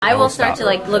I will start to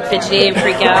like look fidgety and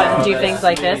freak out and do things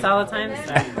like this all the time.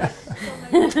 So.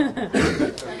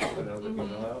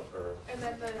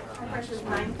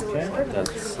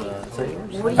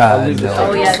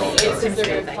 Oh yes, it's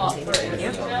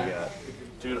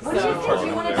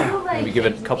maybe give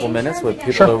it a couple minutes with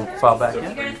people to file back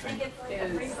in.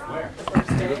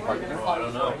 I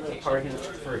don't know.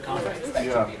 For a conference.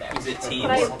 Yeah. Is it teams?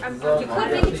 You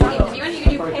could make it teams. If you want, you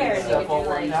could do pairs. You could do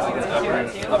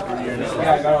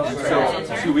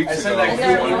like 2 weeks ago,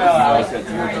 I said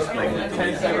you were just playing it.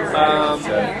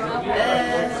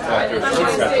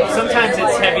 Sometimes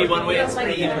it's heavy one way, it's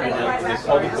pretty even right now. It's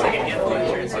like a handful of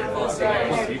insurance.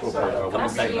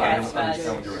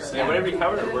 Yeah, whenever you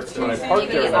covered it works. When I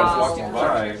parked there and I was walking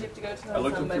by, I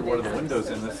looked in through one of the windows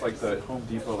and it's like the Home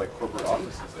Depot like corporate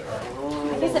offices there.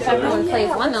 I guess if everyone plays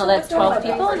one though, that's 12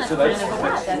 people, and that's So kind that's of a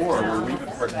lot. next door where we've been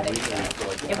parking legally for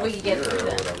like If we could get through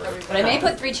them. But I may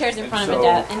put 3 chairs in front of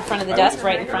the desk,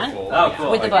 right in front,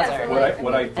 with the buzzer.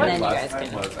 What I did And then you last guys time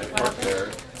can. was I parked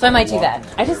there. So I might do that.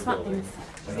 I just want things.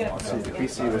 The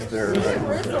PC was there. Are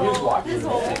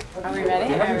we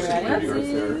ready? Are we ready?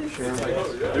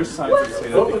 There's signs that say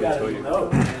that they can tell you.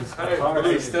 Are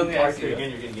they still in the ICU again?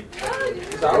 You're going to get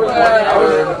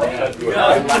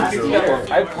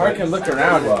I parked and looked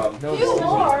around. You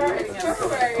are. It's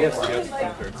February.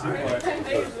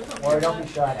 Yes. Or don't be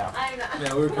shy now.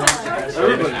 Yeah, we were coming.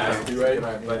 Everybody comes. You right?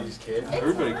 My buddy's kid.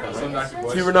 Everybody comes.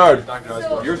 Steve Bernard.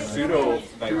 Your pseudo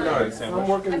night sandwich. I'm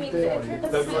working today.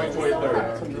 February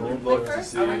 23rd. Can you look to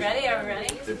see Are we ready? Are we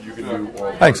ready? if you can do all?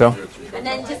 I think so. And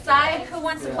then decide who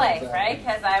wants to play, right?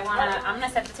 Because I'm gonna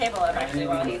set the table up actually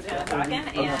while he's talking, and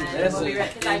we'll be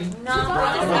ready. Because I'm not going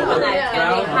to sleep on that. It's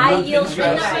gonna be high yield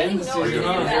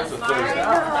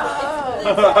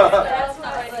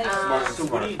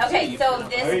Okay, so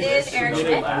this is Eric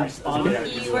Schmidt.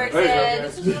 He works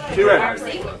at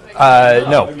pharmacy.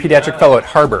 No, pediatric fellow at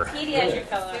Harbor. Pediatric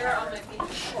fellow.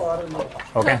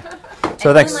 Okay.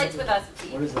 So thanks. Moonlights with us.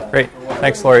 Great.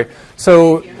 Thanks, Lori.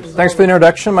 So thanks for the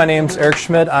introduction. My name's Eric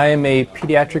Schmidt. I am a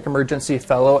pediatric emergency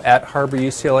fellow at Harbor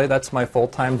UCLA. That's my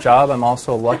full-time job. I'm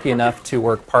also lucky enough to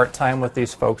work part-time with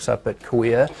these folks up at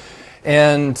Kauai.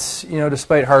 And, you know,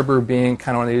 despite Harbor being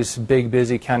kind of one of these big,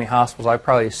 busy county hospitals, I've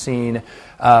probably seen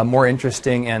more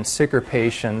interesting and sicker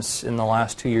patients in the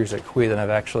last 2 years at Kauai than I've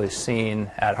actually seen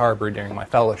at Harbor during my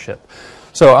fellowship.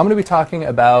 So I'm going to be talking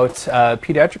about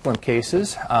pediatric limp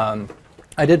cases.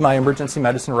 I did my emergency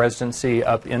medicine residency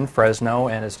up in Fresno,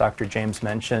 and as Dr. James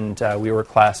mentioned, we were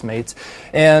classmates.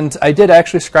 And I did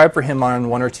actually scribe for him on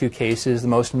 1 or 2 cases, the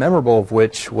most memorable of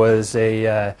which was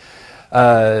a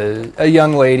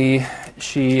young lady.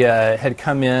 She had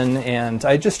come in, and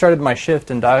I just started my shift,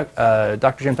 and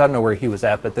Dr. James, I don't know where he was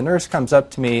at, but the nurse comes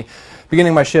up to me,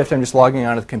 beginning my shift. I'm just logging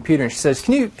onto the computer, and she says,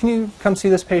 can you come see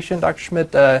this patient, Dr.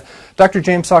 Schmidt? Dr.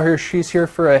 James saw her. She's here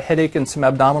for a headache and some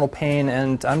abdominal pain,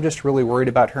 and I'm just really worried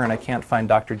about her, and I can't find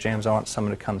Dr. James. I want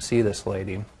someone to come see this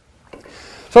lady.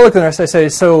 So I look at the nurse, I say,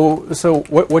 so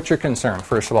what's your concern,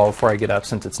 first of all, before I get up,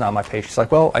 since it's not my patient? She's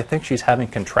like, well, I think she's having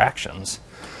contractions.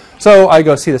 So I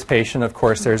go see this patient. Of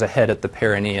course, there's a head at the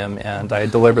perineum, and I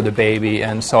deliver the baby,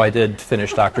 and so I did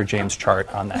finish Dr. James'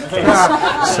 chart on that case.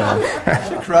 So,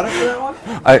 Take credit for that one?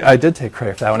 I did take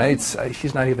credit for that one.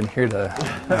 He's not even here to...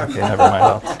 Okay, never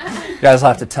mind. You guys will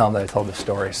have to tell him that I told the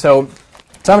story. So I'm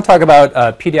going to talk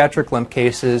about pediatric limp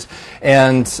cases,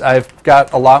 and I've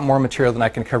got a lot more material than I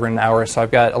can cover in an hour, so I've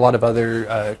got a lot of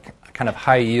other kind of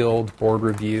high-yield board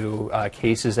review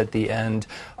cases at the end.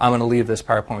 I'm going to leave this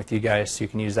PowerPoint with you guys so you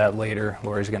can use that later.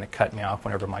 Lori's going to cut me off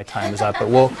whenever my time is up, but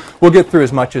we'll get through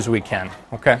as much as we can,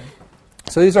 okay?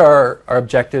 So these are our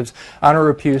objectives. I want to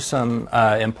review some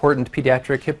important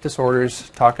pediatric hip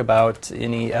disorders, talk about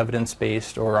any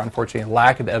evidence-based or, unfortunately,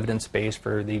 lack of evidence-based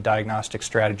for the diagnostic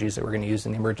strategies that we're going to use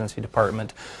in the emergency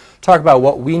department, talk about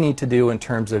what we need to do in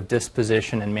terms of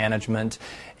disposition and management,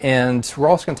 and we're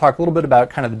also going to talk a little bit about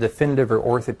kind of the definitive or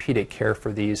orthopedic care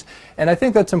for these. And I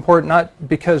think that's important not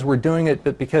because we're doing it,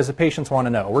 but because the patients want to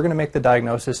know. We're going to make the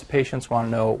diagnosis. The patients want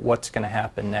to know what's going to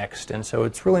happen next. And so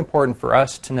it's really important for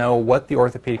us to know what the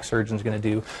orthopedic surgeon is going to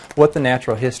do, what the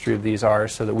natural history of these are,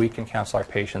 so that we can counsel our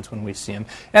patients when we see them.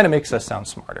 And it makes us sound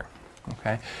smarter.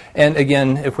 Okay. And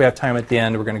again, if we have time at the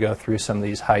end, we're going to go through some of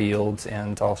these high yields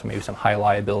and also maybe some high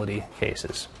liability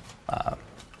cases.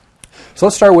 So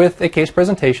let's start with a case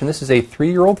presentation. This is a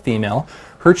 3-year-old female.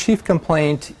 Her chief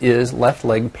complaint is left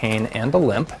leg pain and a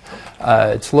limp.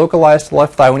 It's localized to the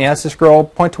left thigh. When you ask this girl,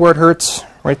 point to where it hurts,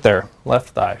 right there, left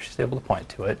thigh. She's able to point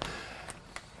to it.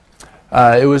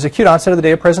 It was acute onset of the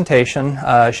day of presentation.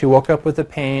 She woke up with the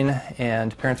pain,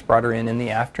 and parents brought her in the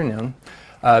afternoon.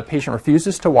 Patient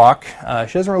refuses to walk.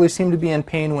 She doesn't really seem to be in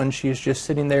pain when she's just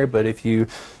sitting there, but if you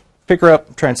pick her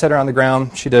up, try and set her on the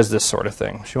ground, she does this sort of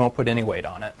thing. She won't put any weight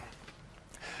on it.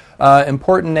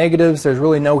 Important negatives, there's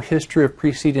really no history of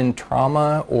preceding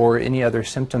trauma or any other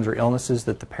symptoms or illnesses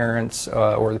that the parents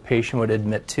or the patient would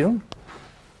admit to.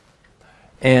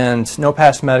 And no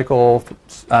past medical,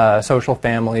 social,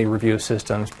 family review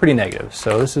systems, pretty negative.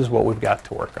 So this is what we've got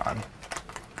to work on.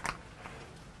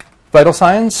 Vital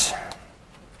signs,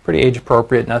 pretty age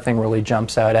appropriate, nothing really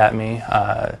jumps out at me.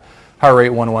 Heart rate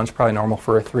 101 is probably normal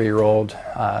for a 3-year-old.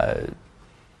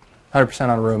 100%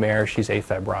 on room air, she's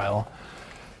afebrile.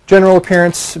 General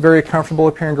appearance, very comfortable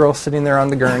appearing girl sitting there on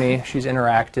the gurney. She's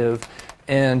interactive.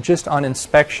 And just on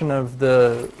inspection of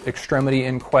the extremity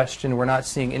in question, we're not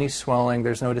seeing any swelling,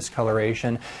 there's no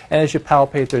discoloration. And as you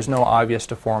palpate, there's no obvious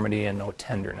deformity and no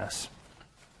tenderness.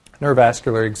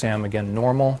 Neurovascular exam, again,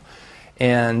 normal.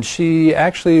 And she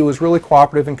actually was really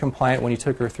cooperative and compliant when you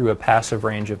took her through a passive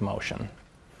range of motion.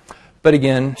 But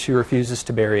again, she refuses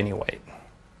to bear any weight.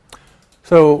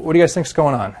 So what do you guys think is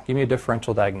going on? Give me a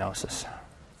differential diagnosis.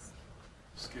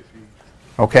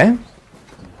 Okay.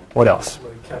 What else?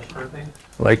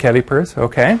 Leg heavy birth.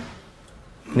 Okay.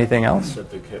 Anything else?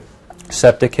 Septic hip.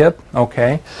 Septic hip.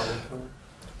 Okay.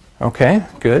 Okay.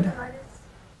 Good.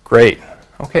 Great.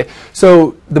 Okay.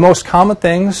 So the most common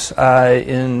things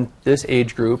in this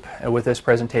age group with this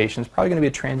presentation is probably going to be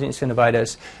a transient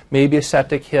synovitis, maybe a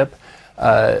septic hip.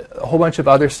 A whole bunch of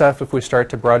other stuff if we start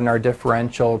to broaden our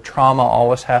differential. Trauma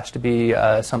always has to be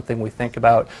something we think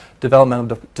about.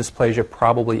 Developmental dysplasia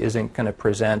probably isn't going to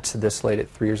present this late at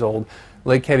 3 years old.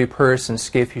 Leg cavity purse and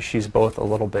scaphy, she's both a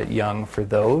little bit young for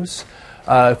those.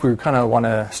 If we kind of want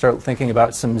to start thinking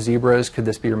about some zebras, could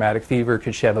this be rheumatic fever?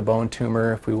 Could she have a bone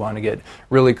tumor? If we want to get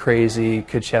really crazy,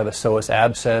 could she have a psoas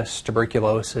abscess,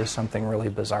 tuberculosis, something really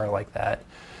bizarre like that?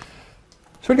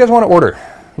 So what do you guys want to order?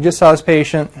 You just saw this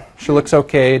patient. She looks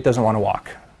okay. Doesn't want to walk.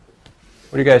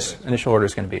 What are you guys' initial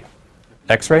orders going to be?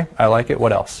 X-ray? I like it.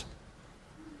 What else?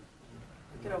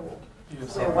 Get a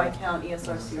white count,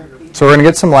 ESR, CRP. So we're going to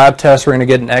get some lab tests. We're going to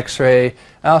get an X-ray.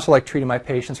 I also like treating my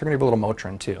patients. We're going to give a little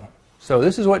Motrin too. So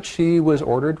this is what she was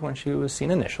ordered when she was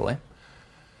seen initially.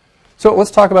 So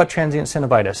let's talk about transient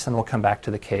synovitis, and we'll come back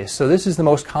to the case. So this is the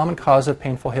most common cause of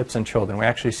painful hips in children. We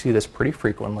actually see this pretty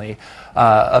frequently.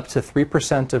 Up to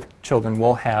 3% of children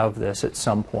will have this at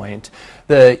some point.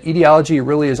 The etiology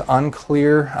really is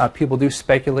unclear. People do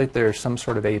speculate there's some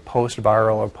sort of a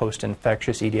post-viral or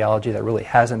post-infectious etiology that really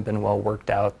hasn't been well worked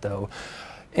out, though.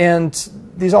 And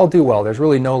these all do well. There's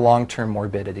really no long-term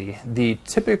morbidity. The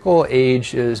typical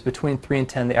age is between 3 and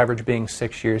 10, the average being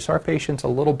 6 years. So our patient's a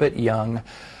little bit young.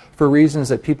 For reasons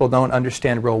that people don't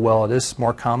understand real well, it is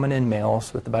more common in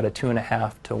males with about a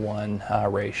 2.5 to 1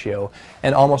 ratio,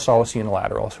 and almost always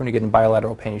unilateral. So when you get in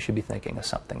bilateral pain, you should be thinking of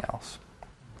something else.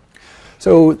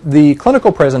 So the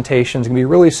clinical presentation is going to be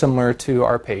really similar to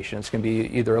our patients. It's going to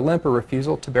be either a limp or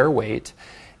refusal to bear weight,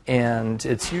 and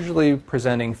it's usually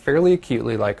presenting fairly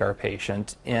acutely like our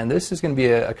patient. And this is going to be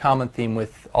a common theme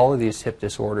with all of these hip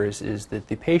disorders, is that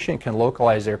the patient can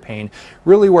localize their pain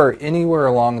really anywhere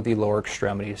along the lower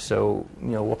extremities. So,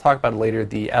 we'll talk about it later.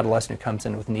 The adolescent who comes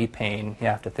in with knee pain, you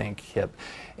have to think hip.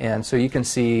 And so you can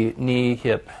see knee,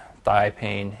 hip, thigh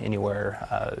pain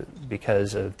anywhere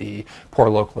because of the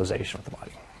poor localization of the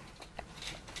body.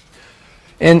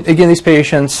 And again, these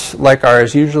patients, like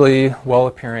ours, usually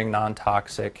well-appearing,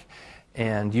 non-toxic,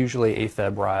 and usually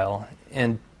afebrile.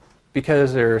 And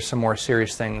because there are some more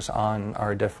serious things on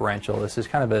our differential, this is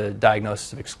kind of a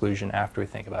diagnosis of exclusion after we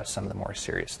think about some of the more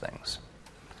serious things.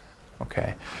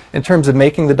 Okay. In terms of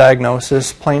making the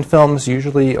diagnosis, plain films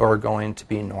usually are going to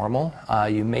be normal.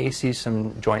 You may see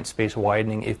some joint space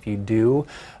widening. If you do,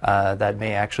 that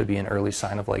may actually be an early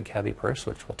sign of leg cavity purse,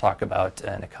 which we'll talk about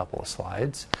in a couple of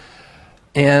slides.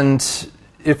 And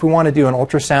if we want to do an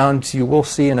ultrasound, you will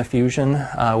see an effusion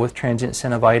with transient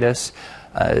synovitis.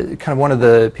 Kind of one of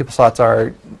the people's thoughts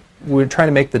are, we're trying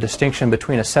to make the distinction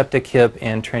between a septic hip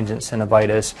and transient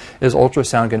synovitis. Is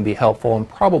ultrasound going to be helpful? And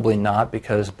probably not,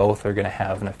 because both are going to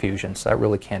have an effusion, so that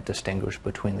really can't distinguish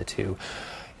between the two.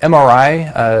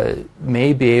 MRI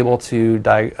may be able to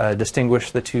distinguish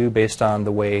the two based on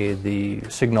the way the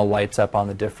signal lights up on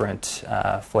the different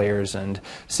flares and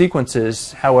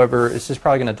sequences. However, this is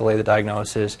probably going to delay the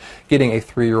diagnosis. Getting a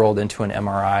 3-year-old into an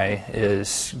MRI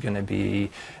is going to be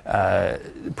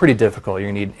pretty difficult.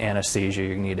 You're going to need anesthesia.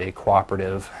 You're going to need a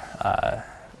cooperative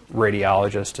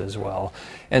radiologist as well.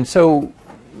 And so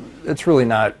it's really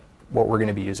not what we're going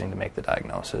to be using to make the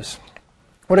diagnosis.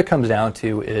 What it comes down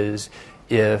to is,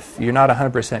 if you're not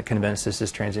 100% convinced this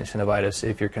is transient synovitis,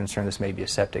 if you're concerned this may be a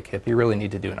septic hip, you really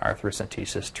need to do an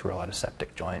arthrocentesis to rule out a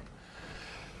septic joint.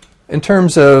 In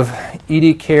terms of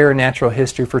ED care, natural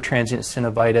history for transient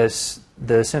synovitis,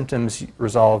 the symptoms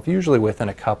resolve usually within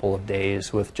a couple of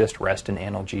days with just rest and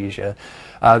analgesia.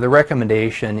 The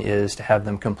recommendation is to have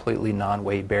them completely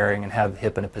non-weight bearing and have the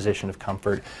hip in a position of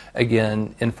comfort.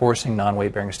 Again, enforcing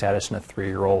non-weight bearing status in a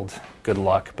 3-year-old, good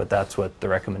luck, but that's what the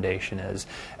recommendation is.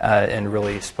 And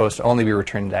really supposed to only be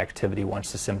returned to activity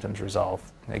once the symptoms resolve.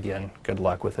 Again, good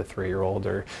luck with a 3-year-old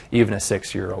or even a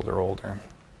 6-year-old or older.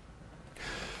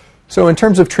 So in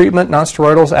terms of treatment,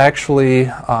 nonsteroidals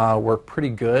actually work pretty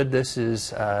good. This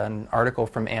is an article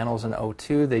from Annals in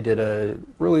 2002. They did a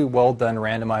really well-done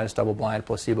randomized double-blind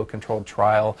placebo-controlled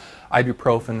trial,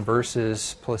 ibuprofen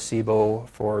versus placebo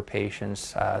for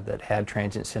patients that had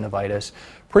transient synovitis.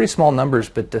 Pretty small numbers,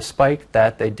 but despite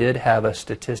that, they did have a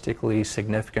statistically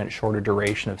significant shorter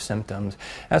duration of symptoms.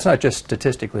 That's not just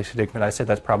statistically significant. I say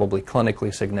that's probably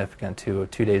clinically significant to a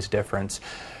 2 days difference.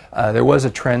 There was a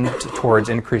trend towards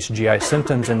increased GI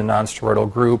symptoms in the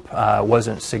nonsteroidal group.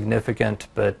 Wasn't significant,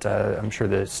 but I'm sure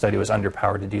the study was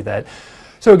underpowered to do that.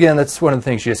 So again, that's one of the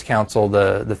things you just counsel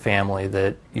the family,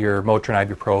 that your Motrin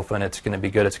ibuprofen, it's going to be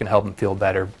good, it's going to help them feel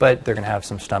better, but they're going to have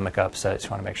some stomach upset, so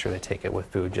you want to make sure they take it with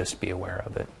food, just be aware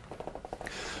of it.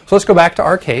 So let's go back to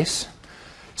our case.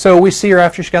 So we see her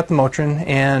after she got the Motrin,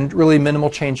 and really minimal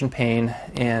change in pain,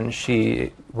 and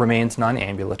she remains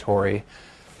non-ambulatory.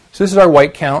 So this is our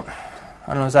white count. I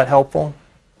don't know, is that helpful?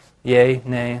 Yay,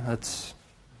 nay, that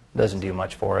doesn't do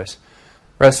much for us.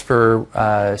 Rest for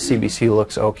CBC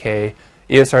looks okay.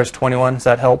 ESR is 21, is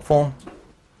that helpful?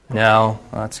 No,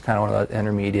 that's kind of one of the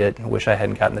intermediate. I wish I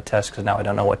hadn't gotten the test because now I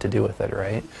don't know what to do with it,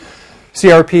 right?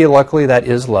 CRP, luckily, that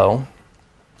is low.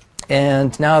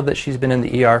 And now that she's been in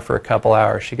the ER for a couple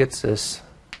hours, she gets this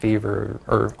fever,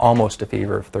 or almost a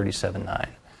fever of 37.9.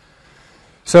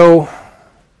 So,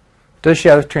 does she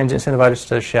have transient synovitis?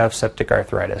 Does she have septic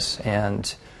arthritis?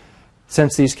 And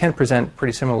since these can present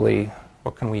pretty similarly,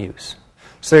 what can we use?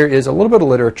 So there is a little bit of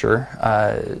literature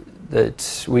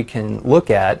that we can look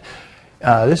at.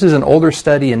 This is an older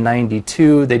study in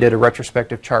 '92. They did a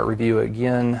retrospective chart review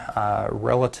again,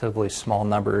 relatively small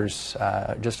numbers,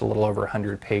 just a little over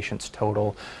 100 patients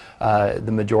total.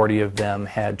 The majority of them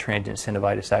had transient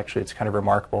synovitis. Actually, it's kind of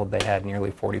remarkable. They had nearly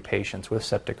 40 patients with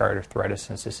septic arthritis,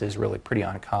 since this is really pretty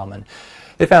uncommon.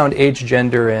 They found age,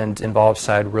 gender, and involved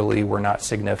side really were not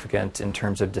significant in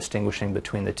terms of distinguishing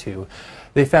between the two.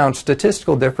 They found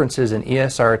statistical differences in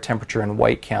ESR, temperature, and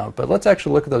white count, but let's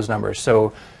actually look at those numbers.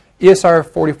 So ESR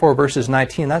 44 versus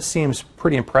 19, that seems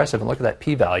pretty impressive. And look at that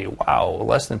p-value. Wow,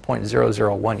 less than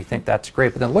 0.001. You think that's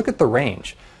great, but then look at the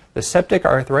range. The septic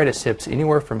arthritis hips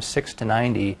anywhere from 6 to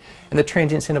 90, and the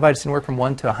transient synovitis anywhere from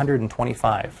 1 to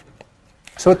 125.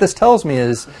 So what this tells me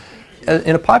is,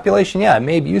 in a population, yeah, it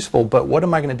may be useful, but what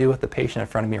am I going to do with the patient in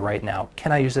front of me right now?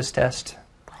 Can I use this test?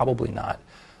 Probably not.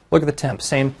 Look at the temp.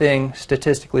 Same thing,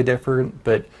 statistically different,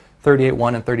 but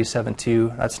 38.1 and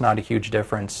 37.2, that's not a huge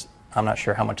difference. I'm not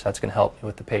sure how much that's going to help me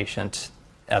with the patient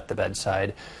at the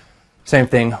bedside. Same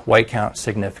thing, white count,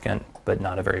 significant, but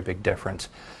not a very big difference.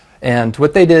 And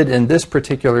what they did in this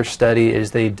particular study is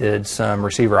they did some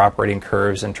receiver operating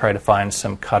curves and tried to find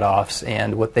some cutoffs.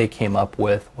 And what they came up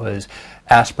with was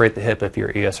aspirate the hip if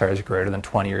your ESR is greater than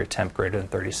 20 or your temp greater than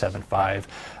 37.5.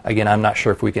 Again, I'm not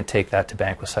sure if we can take that to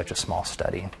bank with such a small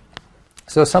study.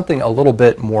 So something a little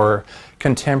bit more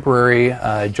contemporary,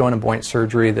 joint and joint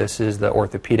surgery. This is the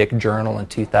Orthopedic Journal in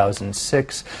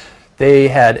 2006. They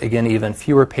had, again, even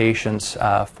fewer patients,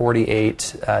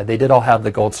 48. They did all have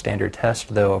the gold standard test,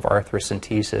 though, of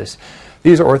arthrocentesis.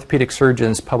 These are orthopedic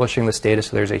surgeons publishing this data,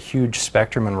 so there's a huge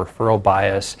spectrum and referral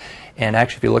bias. And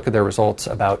actually, if you look at their results,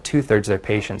 about 2/3 of their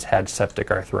patients had septic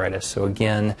arthritis. So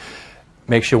again,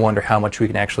 makes you wonder how much we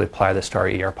can actually apply this to our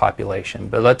ER population.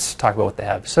 But let's talk about what they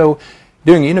have. So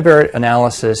doing univariate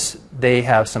analysis, they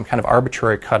have some kind of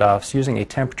arbitrary cutoffs using a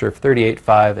temperature of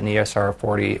 38.5, an ESR of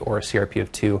 40, or a CRP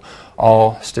of 2,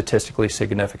 all statistically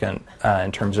significant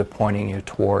in terms of pointing you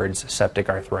towards septic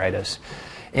arthritis.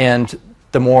 And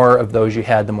the more of those you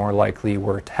had, the more likely you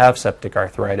were to have septic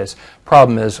arthritis.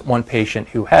 Problem is, one patient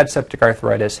who had septic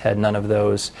arthritis had none of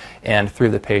those, and 3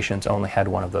 of the patients only had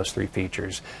one of those 3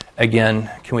 features.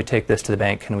 Again, can we take this to the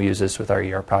bank? Can we use this with our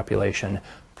ER population?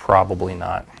 Probably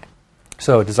not.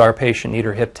 So does our patient need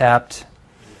her hip tapped?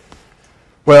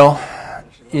 Well,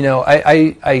 you know,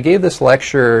 I gave this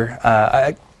lecture,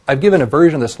 I've given a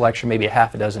version of this lecture maybe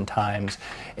half a dozen times,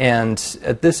 and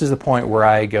this is the point where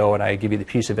I go and I give you the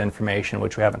piece of information,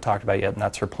 which we haven't talked about yet, and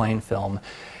that's her plain film,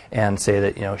 and say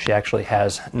that, you know, she actually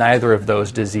has neither of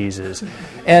those diseases.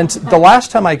 And the last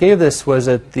time I gave this was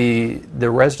at the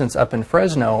residence up in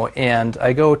Fresno, and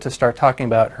I go to start talking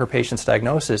about her patient's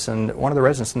diagnosis, and one of the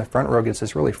residents in the front row gets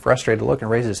this really frustrated look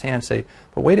and raises his hand and say,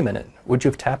 but wait a minute, would you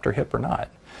have tapped her hip or not?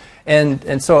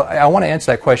 And so I want to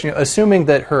answer that question. Assuming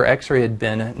that her x-ray had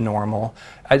been normal,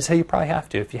 I'd say you probably have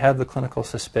to. If you have the clinical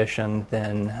suspicion,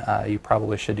 then you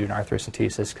probably should do an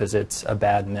arthrocentesis because it's a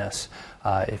bad miss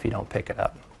if you don't pick it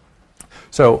up.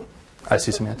 So I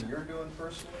see some hands. You're doing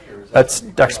personally, or is That's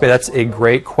Dr. Spade, that's a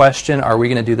great question. Are we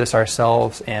going to do this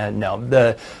ourselves? And no,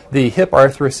 the hip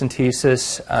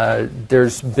arthrocentesis,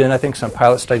 there's been, I think, some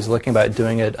pilot studies looking about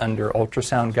doing it under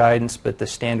ultrasound guidance, but the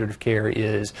standard of care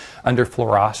is under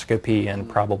fluoroscopy and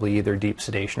probably either deep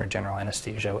sedation or general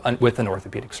anesthesia with an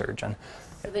orthopedic surgeon.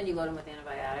 So then you load them with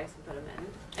antibiotics and put them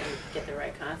in and get the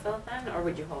right consult then, or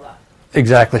would you hold off?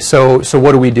 Exactly. So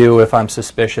what do we do if I'm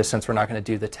suspicious, since we're not going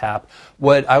to do the tap?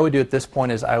 What I would do at this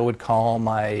point is I would call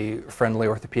my friendly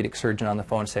orthopedic surgeon on the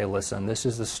phone and say, listen, this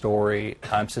is the story.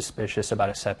 I'm suspicious about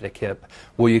a septic hip.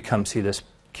 Will you come see this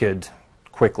kid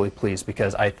quickly, please,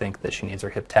 because I think that she needs her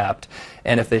hip tapped.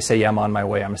 And if they say, yeah, I'm on my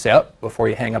way, I'm going to say, oh, before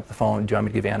you hang up the phone, do you want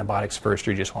me to give you antibiotics first,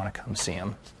 or you just want to come see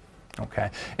him? Okay.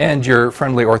 And your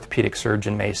friendly orthopedic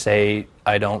surgeon may say,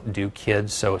 I don't do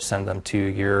kids, so send them to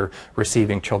your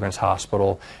receiving children's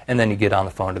hospital. And then you get on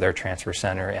the phone to their transfer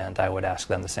center, and I would ask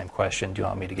them the same question, do you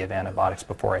want me to give antibiotics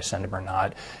before I send them or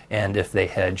not? And if they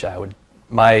hedge,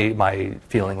 my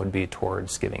feeling would be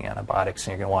towards giving antibiotics,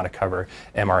 and you're going to want to cover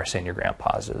MRSA and your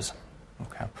gram-positives.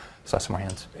 Okay. So some more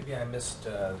hands. Maybe I missed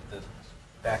the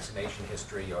vaccination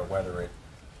history, or whether it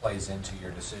plays into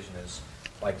your decision. Is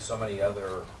like so many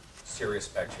other serious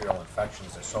bacterial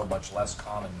infections, they're so much less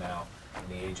common now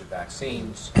in the age of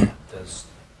vaccines. Does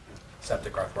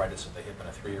septic arthritis of the hip in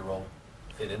a 3-year-old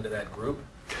fit into that group,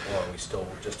 or are we still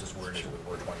just as worried as we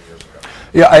were 20 years ago?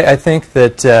 Yeah, I think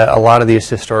that a lot of these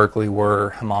historically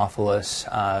were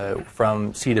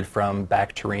Haemophilus, seeded from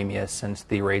bacteremia, since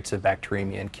the rates of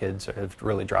bacteremia in kids have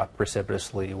really dropped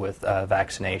precipitously with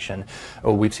vaccination.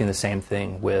 We've seen the same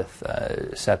thing with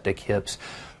septic hips.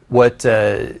 What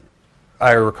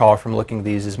I recall from looking at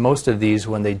these is most of these,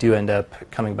 when they do end up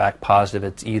coming back positive,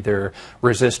 it's either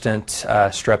resistant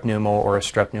strep pneumo or a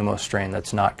strep pneumo strain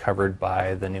that's not covered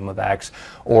by the Pneumovax,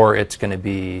 or it's going to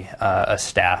be a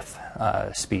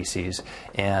staph species.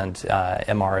 And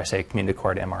MRSA,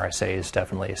 community-acquired MRSA, is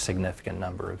definitely a significant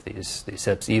number of these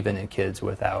hips, even in kids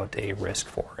without a risk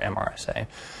for MRSA.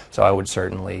 So I would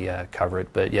certainly cover it.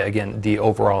 But yeah, again, the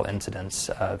overall incidence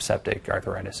of septic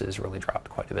arthritis has really dropped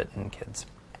quite a bit in kids.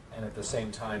 And at the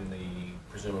same time,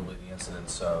 presumably the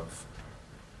incidence of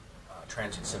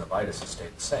transient synovitis has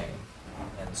stayed the same,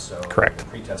 and so correct. The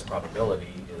pretest probability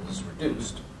is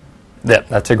reduced. Yeah,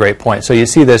 that's a great point. So you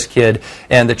see this kid,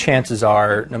 and the chances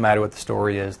are, no matter what the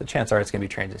story is, the chances are it's going to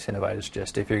be transient synovitis.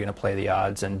 Just if you're going to play the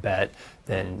odds and bet,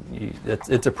 then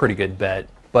it's a pretty good bet.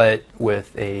 But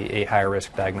with a higher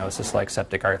risk diagnosis like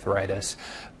septic arthritis,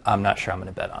 I'm not sure I'm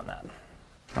going to bet on that.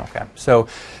 Okay. So,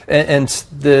 and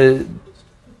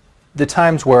the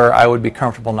times where I would be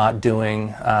comfortable not doing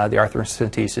the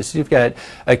arthrocentesis, you've got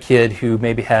a kid who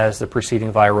maybe has the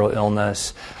preceding viral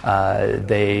illness,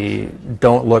 they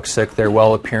don't look sick, they're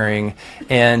well appearing,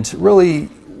 and really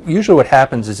usually what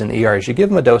happens is in ER is you give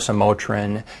them a dose of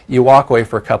Motrin, you walk away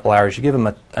for a couple hours, you give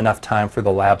them enough time for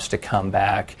the labs to come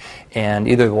back, and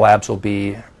either the labs will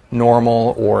be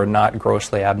normal or not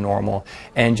grossly abnormal,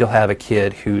 and you'll have a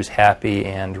kid who's happy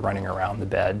and running around the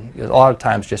bed. A lot of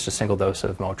times just a single dose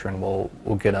of Motrin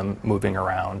will get them moving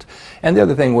around. And the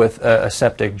other thing with a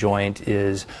septic joint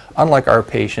is, unlike our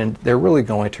patient, they're really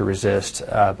going to resist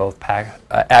both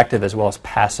active as well as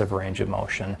passive range of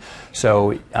motion.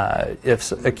 So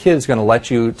if a kid is going to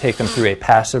let you take them through a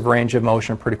passive range of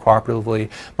motion pretty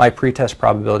cooperatively, my pretest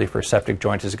probability for septic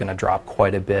joint is going to drop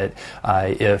quite a bit.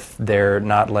 If they're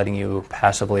not letting you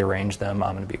passively arrange them,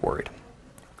 I'm going to be worried.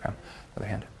 Okay. Other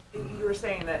hand. You were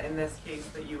saying that in this case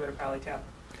that you would have probably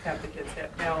tapped the kid's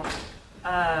hip. Now,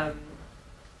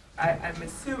 I'm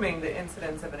assuming the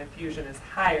incidence of an effusion is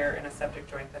higher in a septic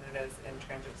joint than it is in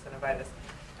transient synovitis.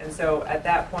 And so at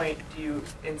that point, do you,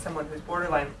 in someone who's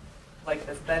borderline like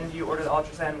this, then do you order the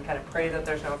ultrasound and kind of pray that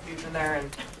there's no effusion there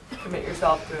and commit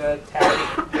yourself to a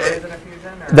tap if there is an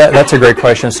effusion? Or? That's a great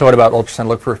question. So what about ultrasound?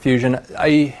 Look for effusion.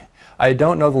 I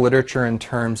don't know the literature in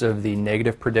terms of the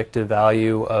negative predictive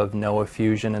value of no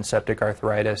effusion in septic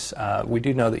arthritis. We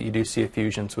do know that you do see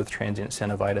effusions with transient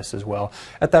synovitis as well.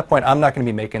 At that point, I'm not going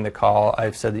to be making the call.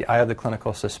 I've said I have the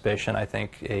clinical suspicion. I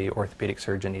think a orthopedic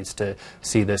surgeon needs to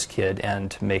see this kid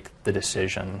and make the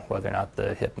decision whether or not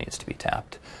the hip needs to be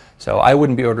tapped. So I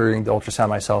wouldn't be ordering the ultrasound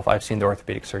myself. I've seen the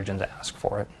orthopedic surgeons ask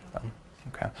for it.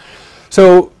 Okay.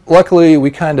 So luckily,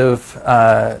 we kind of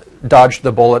dodged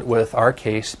the bullet with our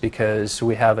case because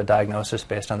we have a diagnosis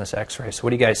based on this x-ray. So what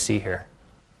do you guys see here?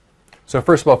 So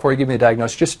first of all, before you give me the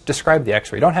diagnosis, just describe the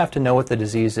x-ray. You don't have to know what the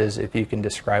disease is if you can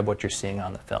describe what you're seeing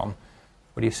on the film.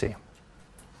 What do you see?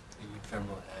 The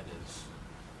femoral head is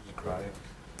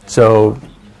necrotic.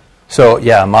 So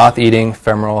yeah, moth-eating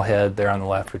femoral head there on the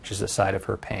left, which is the side of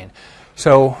her pain.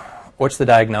 So what's the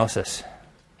diagnosis?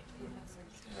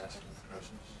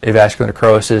 Avascular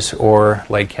necrosis or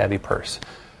leg cavity purse.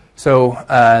 So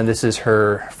this is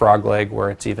her frog leg where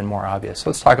it's even more obvious.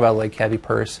 So let's talk about leg cavity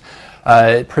purse.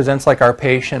 It presents like our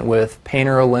patient with pain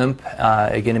or a limp.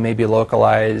 Again, it may be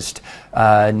localized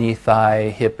knee, thigh,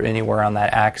 hip, anywhere on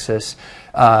that axis.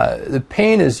 The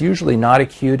pain is usually not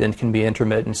acute and can be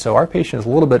intermittent. So our patient is a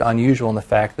little bit unusual in the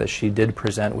fact that she did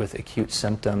present with acute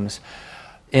symptoms.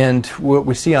 And what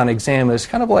we see on exam is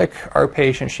kind of like our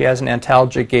patient. She has an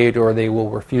antalgic gait or they will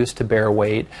refuse to bear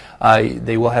weight.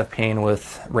 They will have pain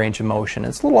with range of motion.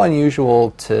 It's a little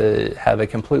unusual to have a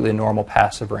completely normal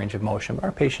passive range of motion, but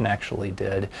our patient actually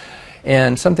did.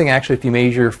 And something actually, if you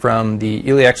measure from the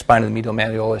iliac spine to the medial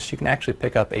malleolus, you can actually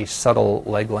pick up a subtle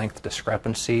leg length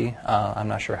discrepancy. I'm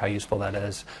not sure how useful that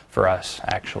is for us,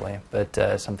 actually,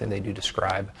 but something they do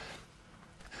describe.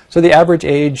 So the average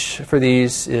age for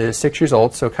these is 6 years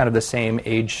old, so kind of the same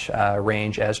age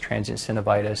range as transient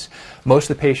synovitis. Most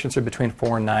of the patients are between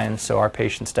 4 and 9, so our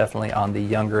patient's definitely on the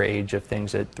younger age of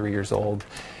things at 3 years old.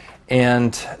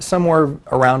 And somewhere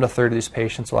around a third of these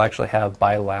patients will actually have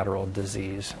bilateral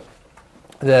disease.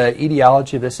 The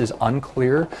etiology of this is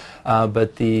unclear,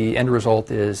 but the end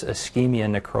result is ischemia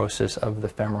and necrosis of the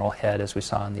femoral head, as we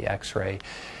saw in the x-ray.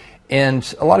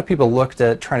 And a lot of people looked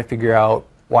at trying to figure out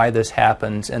why this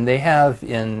happens, and they have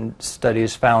in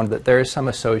studies found that there is some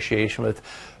association with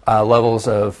levels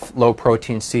of low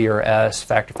protein C or S,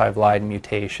 factor V Leiden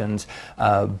mutations,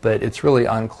 but it's really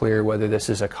unclear whether this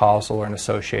is a causal or an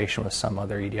association with some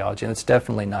other etiology, and it's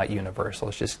definitely not universal.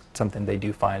 It's just something they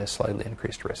do find a slightly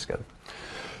increased risk of.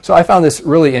 So I found this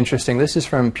really interesting. This is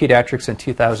from Pediatrics in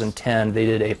 2010. They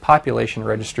did a population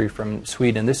registry from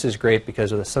Sweden. This is great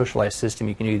because of the socialized system.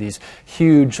 You can do these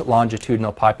huge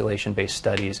longitudinal population-based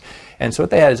studies. And so what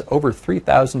they had is over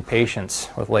 3,000 patients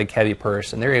with leg cavity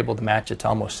purse, and they're able to match it to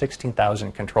almost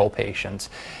 16,000 control patients.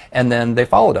 And then they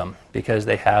followed them because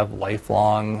they have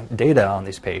lifelong data on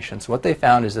these patients. What they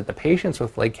found is that the patients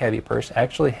with leg cavity purse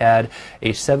actually had a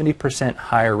 70%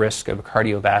 higher risk of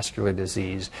cardiovascular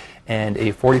disease and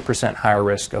a 40% higher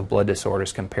risk of blood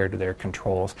disorders compared to their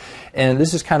controls. And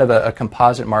this is kind of a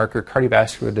composite marker.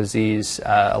 Cardiovascular disease,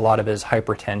 a lot of it is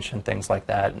hypertension, things like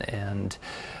that, and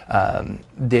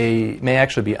they may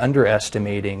actually be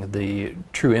underestimating the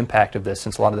true impact of this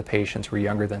since a lot of the patients were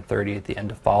younger than 30 at the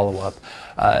end of follow-up.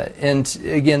 And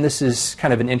again, this is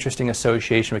kind of an interesting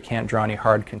association. We can't draw any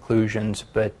hard conclusions,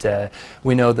 but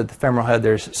we know that the femoral head,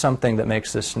 there's something that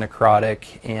makes this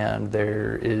necrotic, and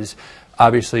there is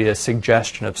obviously a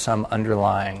suggestion of some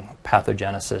underlying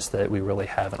pathogenesis that we really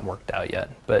haven't worked out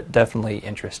yet, but definitely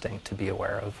interesting to be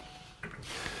aware of.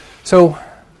 So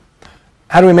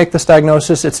how do we make this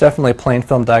diagnosis? It's definitely a plain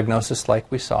film diagnosis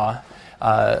like we saw.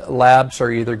 Labs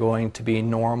are either going to be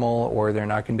normal or they're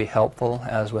not going to be helpful,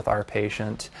 as with our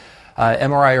patient.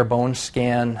 MRI or bone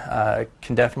scan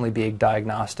can definitely be a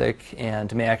diagnostic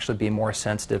and may actually be more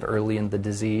sensitive early in the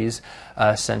disease,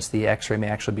 since the x-ray may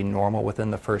actually be normal within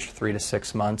the first 3 to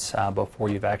 6 months before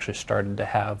you've actually started to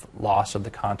have loss of the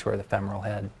contour of the femoral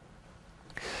head.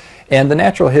 And the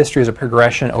natural history is a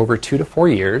progression over 2 to 4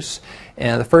 years.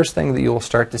 And the first thing that you'll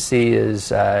start to see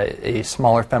is a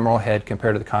smaller femoral head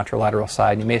compared to the contralateral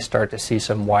side. You may start to see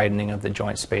some widening of the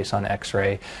joint space on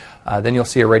x-ray. Then you'll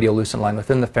see a radiolucent line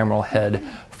within the femoral head,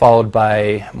 followed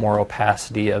by more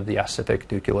opacity of the ossific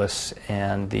nucleus,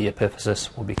 and the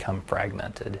epiphysis will become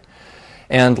fragmented.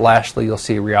 And lastly, you'll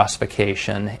see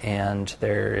reossification, and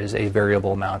there is a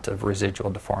variable amount of residual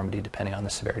deformity depending on the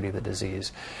severity of the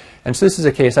disease. And so this is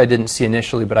a case I didn't see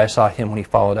initially, but I saw him when he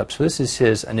followed up. So this is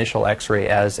his initial x-ray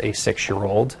as a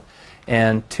 6-year-old.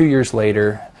 And 2 years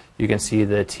later, you can see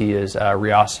that he is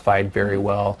reossified very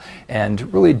well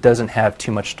and really doesn't have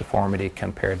too much deformity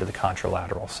compared to the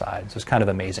contralateral side. So it's kind of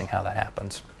amazing how that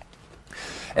happens.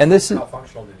 And this is how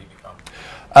functional did he become?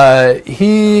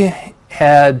 He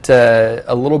had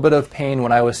a little bit of pain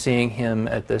when I was seeing him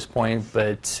at this point,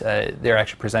 but they're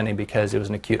actually presenting because it was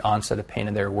an acute onset of pain,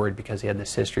 and they were worried because he had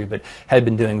this history, but had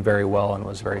been doing very well and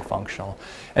was very functional.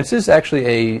 And this is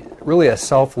actually really a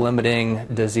self-limiting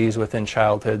disease within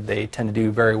childhood. They tend to do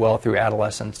very well through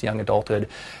adolescence, young adulthood.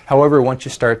 However, once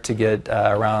you start to get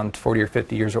around 40 or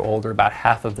 50 years or older, about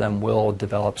half of them will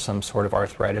develop some sort of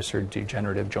arthritis or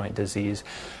degenerative joint disease.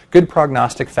 Good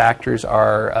prognostic factors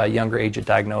are younger age at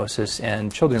diagnosis,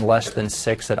 and children less than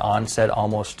 6 at onset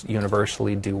almost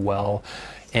universally do well.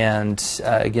 And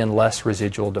again, less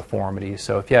residual deformity.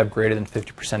 So if you have greater than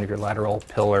 50% of your lateral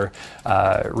pillar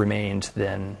remained,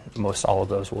 then most all of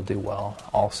those will do well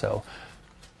also.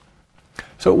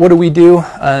 So what do we do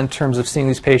in terms of seeing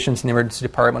these patients in the emergency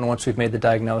department once we've made the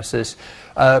diagnosis?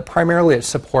 Primarily it's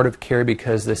supportive care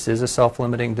because this is a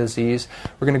self-limiting disease.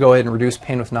 We're going to go ahead and reduce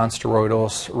pain with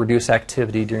nonsteroidals, reduce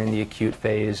activity during the acute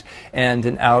phase, and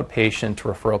an outpatient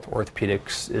referral to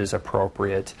orthopedics is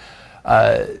appropriate.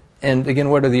 And again,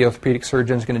 what are the orthopedic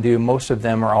surgeons going to do? Most of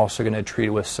them are also going to treat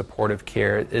it with supportive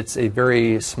care. It's a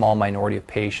very small minority of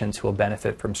patients who will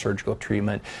benefit from surgical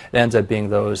treatment. It ends up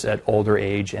being those at older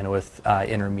age and with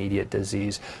intermediate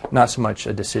disease. Not so much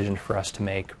a decision for us to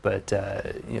make, but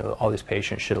all these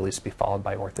patients should at least be followed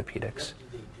by orthopedics.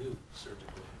 What do they do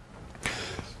surgically?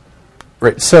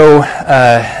 Right. So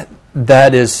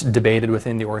that is debated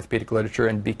within the orthopedic literature,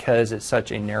 and because it's such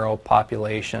a narrow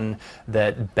population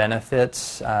that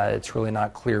benefits, it's really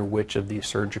not clear which of these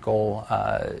surgical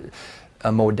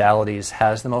modalities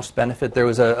has the most benefit. There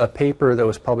was a paper that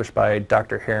was published by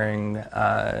Dr. Herring,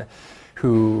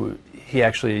 who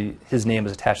his name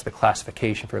is attached to the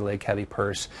classification for leg cavity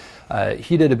purse.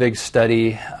 He did a big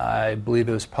study. I believe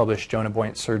it was published, Jonah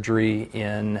Boynt Surgery,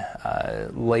 in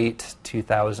late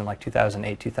 2000, like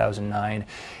 2008, 2009.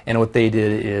 And what they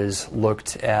did is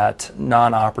looked at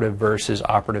non-operative versus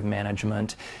operative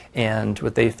management. And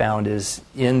what they found is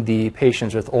in the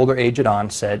patients with older age at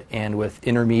onset and with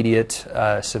intermediate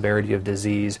severity of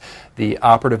disease, the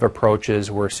operative approaches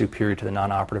were superior to the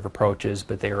non-operative approaches,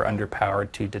 but they were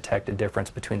underpowered to detect a difference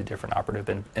between the different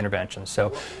operative interventions. So,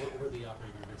 What were the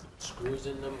operating interventions? Screws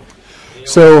in them?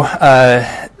 So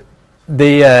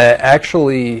they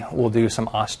actually will do some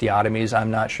osteotomies. I'm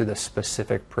not sure the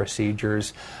specific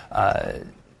procedures.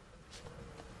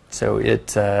 So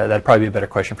that'd probably be a better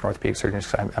question for orthopedic surgeons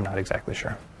because I'm not exactly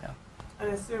sure. Yeah.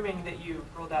 And assuming that you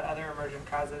ruled out other emergent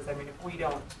causes, I mean, if we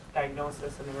don't diagnose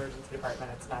this in the emergency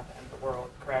department, it's not the end of the world,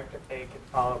 correct? If they can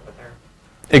follow up with their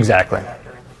Exactly.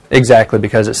 Exactly,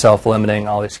 because it's self-limiting.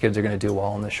 All these kids are going to do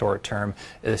well in the short term.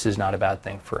 This is not a bad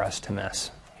thing for us to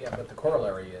miss. Yeah, but the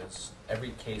corollary is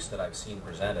every case that I've seen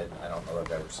presented, I don't know if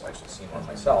I've ever actually seen one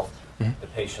myself, the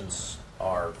patients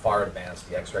are far advanced,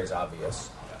 the x-ray's obvious.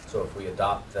 So if we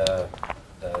adopt the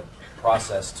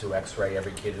process to x-ray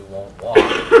every kid who won't walk,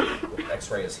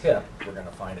 x-ray his hip, we're going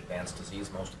to find advanced disease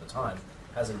most of the time.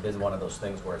 Hasn't been one of those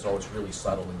things where it's always really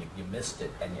subtle and you missed it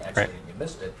and you x-rayed and you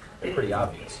missed it. They're pretty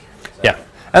obvious. Yeah,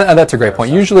 and that's a great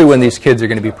point. Usually when these kids are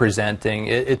going to be presenting,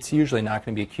 it's usually not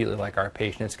going to be acutely like our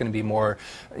patient. It's going to be more,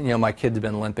 my kid's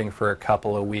been limping for a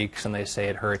couple of weeks and they say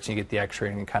it hurts, and you get the x-ray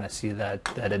and you can kind of see that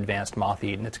advanced moth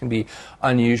eat. And it's going to be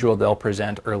unusual. They'll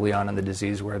present early on in the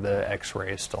disease where the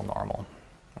x-ray is still normal.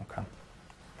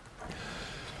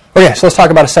 Okay, so let's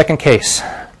talk about a second case.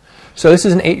 So this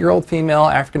is an 8-year-old female,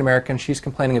 African-American. She's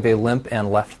complaining of a limp and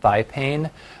left thigh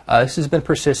pain. This has been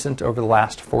persistent over the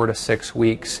last 4 to 6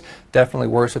 weeks. Definitely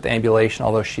worse with ambulation,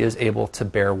 although she is able to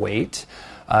bear weight.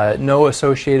 No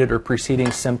associated or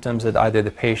preceding symptoms that either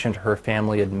the patient or her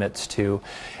family admits to.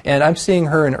 And I'm seeing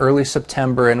her in early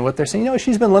September, and what they're saying,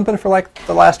 she's been limping for like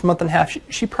the last month and a half.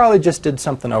 She probably just did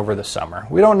something over the summer.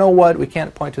 We don't know what. We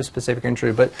can't point to a specific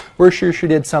injury, but we're sure she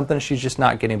did something. She's just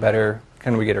not getting better.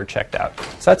 Can we get her checked out?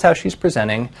 So that's how she's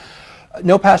presenting.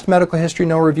 No past medical history,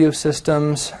 no review of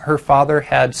systems. Her father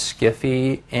had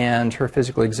SCFE, and her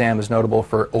physical exam is notable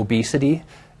for obesity,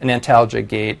 an antalgic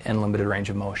gait, and limited range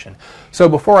of motion. So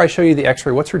before I show you the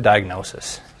x-ray, what's her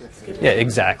diagnosis? Yeah,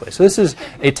 exactly. So this is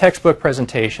a textbook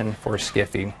presentation for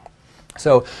SCFE.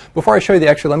 So before I show you the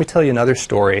x-ray, let me tell you another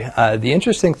story. The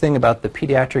interesting thing about the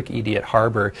pediatric ED at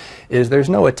Harbor is there's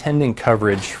no attending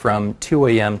coverage from 2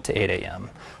 a.m. to 8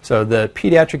 a.m. So the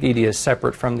pediatric ED is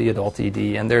separate from the adult ED,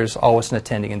 and there's always an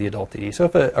attending in the adult ED. So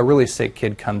if a really sick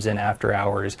kid comes in after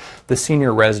hours, the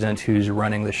senior resident who's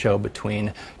running the show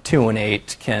between 2 and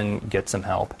 8 can get some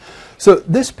help. So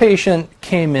this patient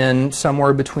came in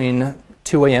somewhere between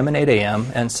 2 a.m. and 8 a.m.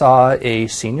 and saw a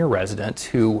senior resident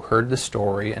who heard the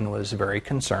story and was very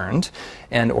concerned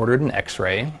and ordered an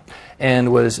x-ray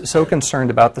and was so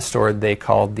concerned about the story they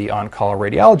called the on-call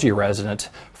radiology resident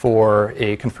for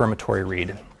a confirmatory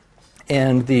read.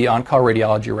 And the on-call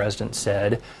radiology resident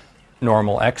said,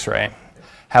 normal x-ray.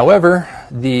 However,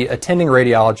 the attending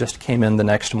radiologist came in the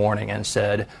next morning and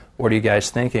said, what are you guys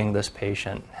thinking? This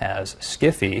patient has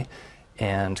SCFE,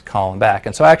 and call him back.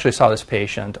 And so I actually saw this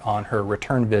patient on her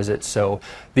return visit. So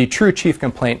the true chief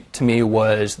complaint to me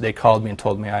was they called me and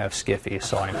told me I have SCFE,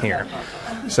 so I'm here.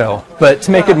 So, but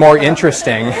to make it more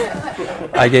interesting,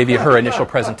 I gave you her initial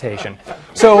presentation.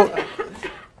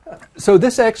 So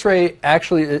this x-ray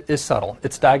actually is subtle.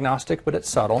 It's diagnostic, but it's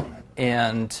subtle.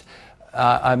 And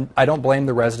I don't blame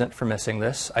the resident for missing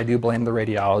this. I do blame the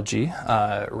radiology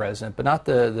resident, but not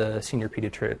the senior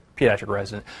pediatric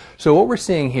resident. So what we're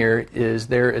seeing here is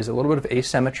there is a little bit of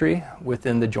asymmetry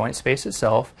within the joint space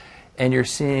itself, and you're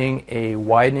seeing a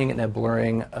widening and a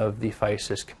blurring of the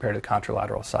physis compared to the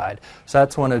contralateral side. So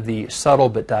that's one of the subtle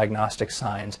but diagnostic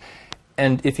signs.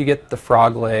 And if you get the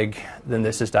frog leg, then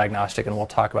this is diagnostic, and we'll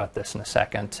talk about this in a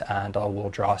second, and we'll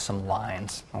draw some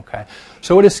lines. Okay.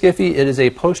 So what is SCFE? It is a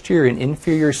posterior and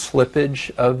inferior slippage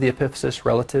of the epiphysis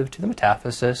relative to the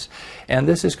metaphysis, and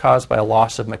this is caused by a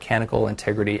loss of mechanical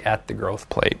integrity at the growth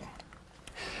plate.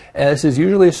 This is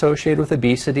usually associated with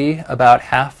obesity. About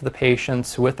half the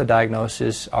patients with the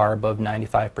diagnosis are above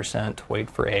 95% weight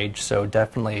for age, so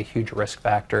definitely a huge risk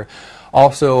factor.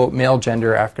 Also, male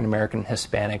gender, African American,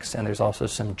 Hispanics, and there's also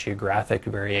some geographic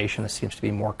variation that seems to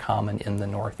be more common in the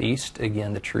Northeast.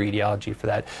 Again, the true etiology for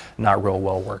that not real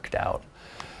well worked out.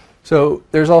 So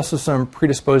there's also some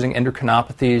predisposing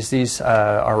endocrinopathies. These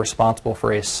are responsible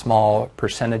for a small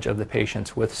percentage of the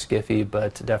patients with SCFE,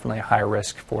 but definitely a high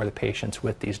risk for the patients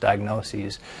with these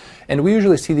diagnoses. And we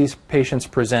usually see these patients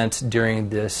present during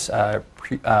this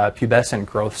pubescent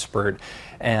growth spurt,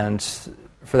 and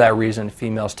for that reason,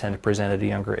 females tend to present at a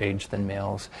younger age than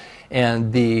males.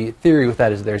 And the theory with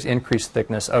that is there's increased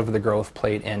thickness of the growth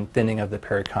plate and thinning of the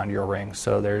pericondyal ring,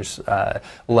 so there's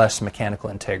less mechanical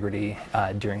integrity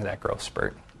during that growth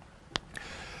spurt.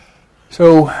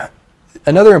 So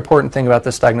another important thing about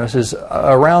this diagnosis,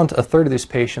 around a third of these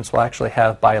patients will actually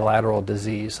have bilateral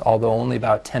disease, although only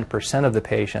about 10% of the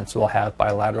patients will have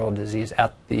bilateral disease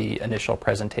at the initial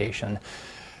presentation.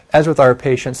 As with our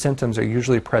patients, symptoms are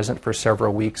usually present for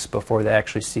several weeks before they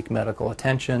actually seek medical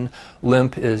attention.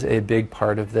 Limp is a big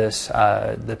part of this.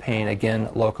 The pain, again,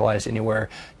 localized anywhere,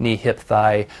 knee, hip,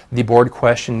 thigh. The board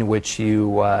question, which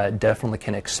you definitely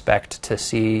can expect to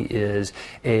see, is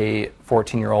a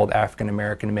 14-year-old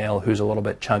African-American male who's a little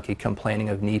bit chunky complaining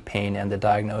of knee pain, and the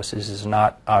diagnosis is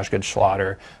not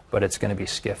Osgood-Schlatter, but it's going to be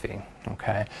SCFE.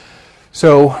 Okay.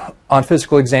 So on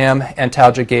physical exam,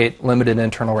 antalgic gait, limited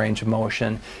internal range of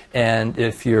motion, and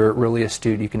if you're really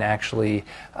astute, you can actually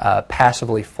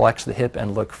passively flex the hip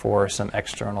and look for some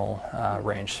external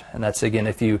range. And that's, again,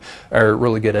 if you are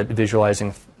really good at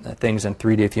visualizing things in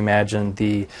 3D, if you imagine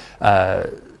the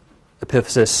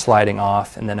epiphysis sliding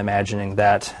off and then imagining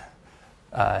that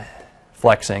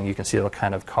flexing, you can see it'll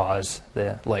kind of cause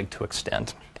the leg to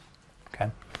extend. Okay.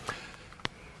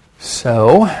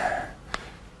 So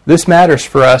this matters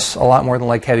for us a lot more than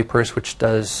leg cavity purse, which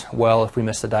does well if we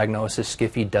miss the diagnosis.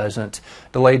 SCFE doesn't.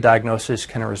 Delayed diagnosis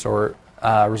can result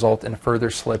in further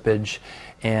slippage,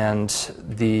 and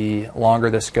the longer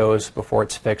this goes before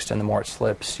it's fixed and the more it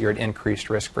slips, you're at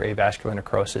increased risk for avascular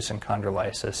necrosis and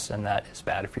chondrolysis, and that is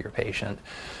bad for your patient.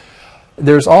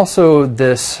 There's also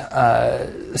this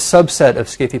subset of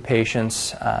SCFE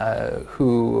patients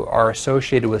who are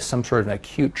associated with some sort of an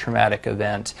acute traumatic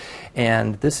event,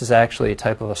 and this is actually a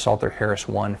type of a Salter-Harris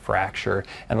 1 fracture,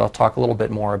 and I'll talk a little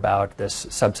bit more about this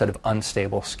subset of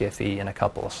unstable SCFE in a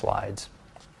couple of slides.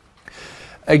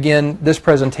 Again, this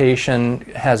presentation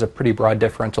has a pretty broad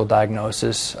differential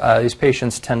diagnosis. These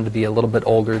patients tend to be a little bit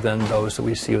older than those that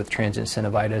we see with transient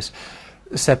synovitis.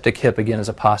 Septic hip, again, is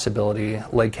a possibility.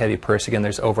 Leg cavity purse, again,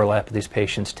 there's overlap. These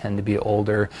patients tend to be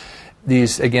older.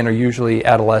 These, again, are usually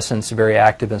adolescents, very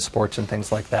active in sports and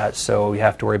things like that, so you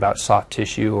have to worry about soft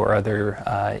tissue or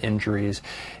other injuries.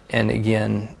 And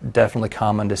again, definitely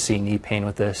common to see knee pain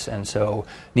with this, and so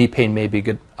knee pain may be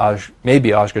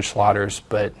Osgood-Schlatter's,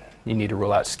 but you need to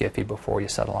rule out SCFE before you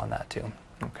settle on that too.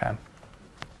 Okay.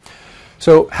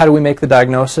 So how do we make the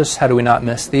diagnosis? How do we not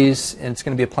miss these? And it's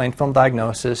going to be a plain film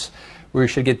diagnosis. We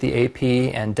should get the AP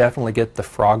and definitely get the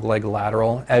frog leg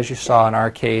lateral. As you saw in our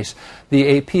case,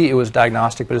 the AP, it was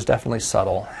diagnostic, but it was definitely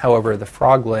subtle. However, the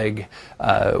frog leg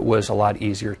was a lot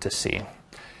easier to see.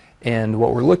 And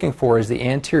what we're looking for is the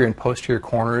anterior and posterior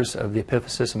corners of the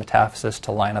epiphysis and metaphysis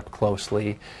to line up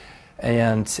closely.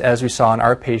 And as we saw in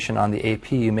our patient on the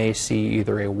AP, you may see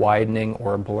either a widening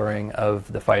or a blurring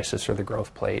of the physis or the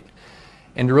growth plate.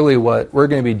 And really what we're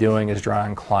going to be doing is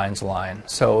drawing Klein's line.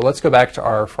 So let's go back to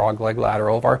our frog leg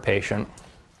lateral of our patient.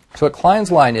 So what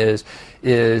Klein's line is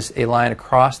a line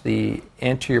across the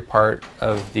anterior part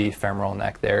of the femoral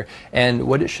neck there. And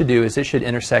what it should do is it should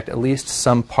intersect at least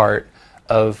some part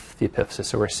of the epiphysis.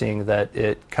 So we're seeing that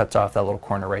it cuts off that little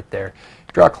corner right there.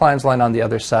 Draw Klein's line on the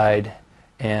other side,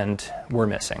 and we're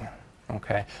missing.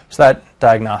 Okay, so that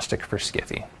diagnostic for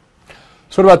Skiffy.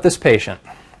 So what about this patient?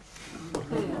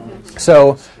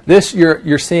 So this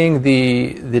you're seeing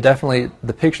definitely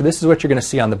the picture. This is what you're going to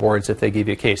see on the boards if they give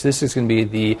you a case. This is going to be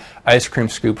the ice cream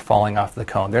scoop falling off the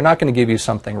cone. They're not going to give you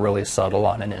something really subtle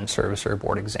on an in-service or a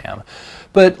board exam.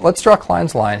 But let's draw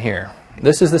Klein's line here.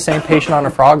 This is the same patient on a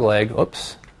frog leg.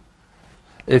 Oops.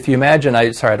 If you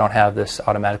imagine, sorry I don't have this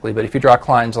automatically, but if you draw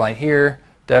Klein's line here,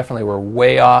 definitely we're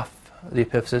way off the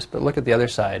epiphysis. But look at the other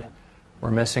side.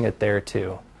 We're missing it there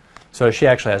too. So she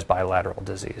actually has bilateral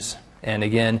disease. And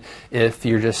again, if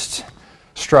you're just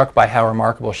struck by how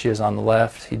remarkable she is on the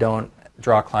left, you don't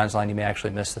draw Klein's line, you may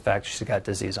actually miss the fact she's got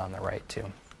disease on the right too.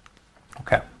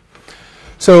 Okay.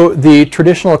 So the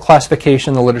traditional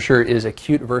classification in the literature is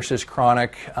acute versus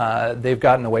chronic. They've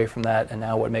gotten away from that, and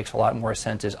now what makes a lot more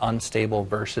sense is unstable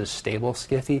versus stable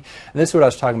Skiffy. And this is what I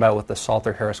was talking about with the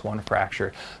Salter-Harris 1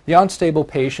 fracture. The unstable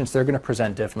patients, they're going to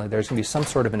present differently. There's going to be some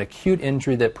sort of an acute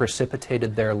injury that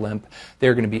precipitated their limp.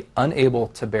 They're going to be unable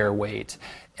to bear weight.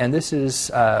 And this is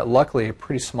luckily a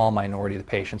pretty small minority of the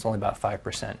patients, only about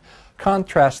 5%.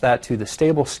 Contrast that to the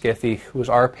stable Skiffy, who is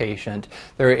our patient.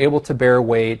 They're able to bear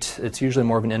weight. It's usually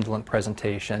more of an indolent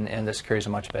presentation, and this carries a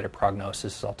much better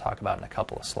prognosis, as I'll talk about in a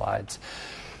couple of slides.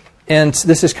 And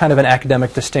this is kind of an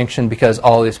academic distinction because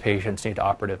all these patients need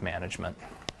operative management.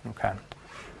 Okay.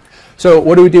 So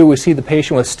what do? We see the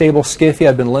patient with stable Skiffy.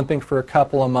 I've been limping for a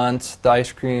couple of months. The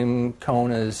ice cream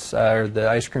cone is, or the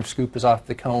ice cream scoop is off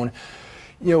the cone.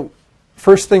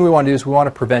 First thing we want to do is we want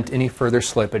to prevent any further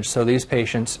slippage. So these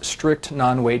patients, strict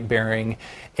non-weight bearing.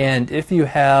 And if you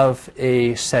have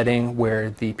a setting where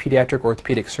the pediatric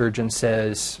orthopedic surgeon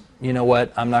says, you know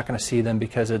what, I'm not going to see them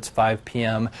because it's 5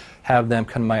 p.m., have them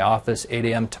come to my office 8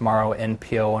 a.m. tomorrow,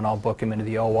 NPO, and I'll book them into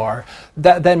the OR,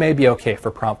 that may be okay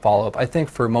for prompt follow-up. I think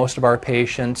for most of our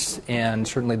patients, and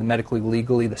certainly the medically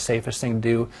legally, the safest thing to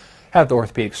do, have the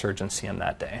orthopedic surgeon see them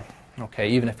that day, okay,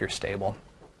 even if you're stable.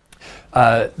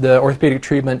 The orthopedic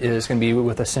treatment is going to be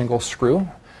with a single screw,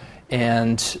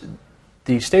 and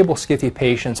the stable Skiffy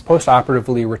patients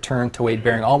post-operatively return to weight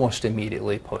bearing almost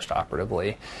immediately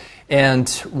post-operatively.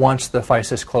 And once the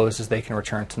physis closes, they can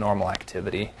return to normal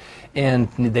activity.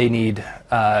 And they need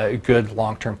good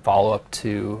long-term follow-up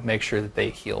to make sure that they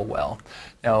heal well.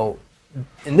 Now,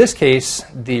 in this case,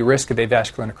 the risk of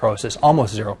avascular necrosis,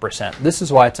 almost 0%. This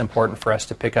is why it's important for us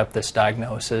to pick up this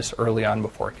diagnosis early on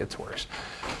before it gets worse.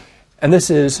 And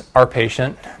this is our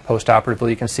patient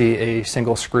post-operatively. You can see a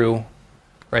single screw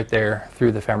right there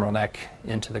through the femoral neck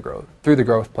into the growth, through the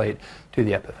growth plate to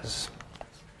the epiphysis.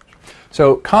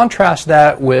 So contrast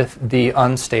that with the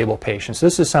unstable patients.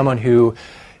 This is someone who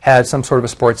had some sort of a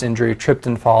sports injury, tripped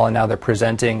and fall, and now they're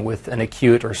presenting with an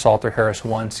acute or Salter-Harris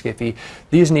 1 Skiffy.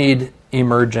 These need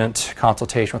emergent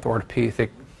consultation with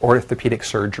orthopedic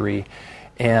surgery.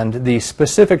 And the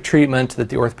specific treatment that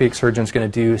the orthopedic surgeon is going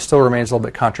to do still remains a little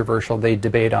bit controversial. They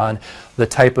debate on the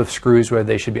type of screws, whether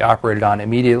they should be operated on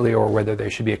immediately or whether there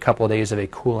should be a couple of days of a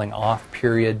cooling off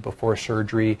period before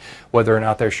surgery, whether or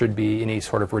not there should be any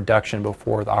sort of reduction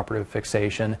before the operative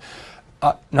fixation.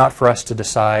 Not for us to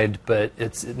decide, but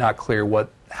it's not clear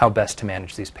how best to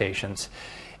manage these patients.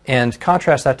 And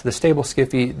contrast that to the stable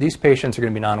Skiffy. These patients are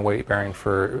going to be non-weight bearing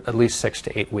for at least 6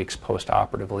 to 8 weeks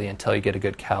post-operatively until you get a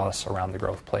good callus around the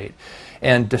growth plate.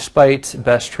 And despite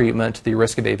best treatment, the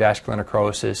risk of avascular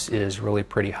necrosis is really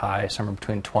pretty high, somewhere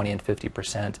between 20 and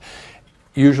 50%.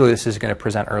 Usually this is going to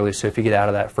present early, so if you get out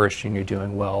of that first year and you're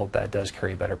doing well, that does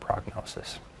carry better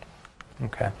prognosis.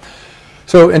 Okay.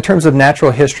 So in terms of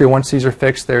natural history, once these are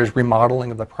fixed, there's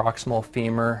remodeling of the proximal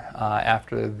femur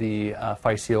after the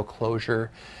physeal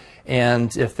closure.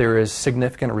 And if there is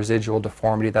significant residual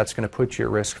deformity, that's going to put you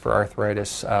at risk for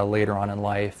arthritis later on in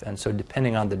life. And so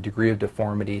depending on the degree of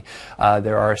deformity,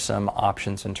 there are some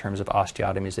options in terms of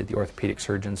osteotomies that the orthopedic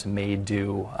surgeons may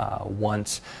do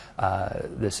once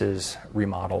this is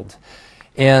remodeled.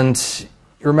 And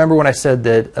remember when I said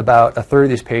that about a third of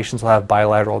these patients will have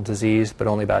bilateral disease, but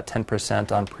only about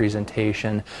 10% on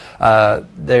presentation.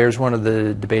 There's one of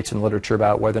the debates in the literature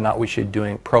about whether or not we should be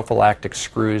doing prophylactic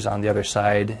screws on the other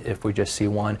side if we just see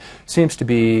one. Seems to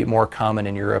be more common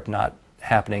in Europe, not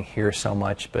happening here so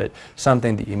much, but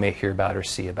something that you may hear about or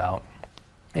see about.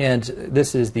 And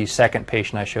this is the second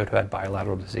patient I showed who had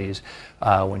bilateral disease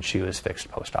when she was fixed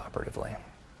postoperatively.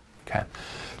 Okay.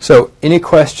 So any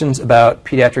questions about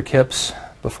pediatric hips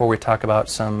before we talk about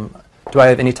some... Do I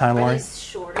have any time, Laurie?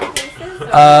 Shorter cases?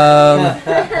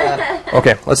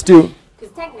 Okay, let's do...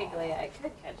 Because technically I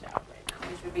could catch up right now,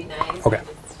 which would be nice. Okay.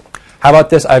 How about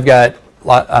this? I've got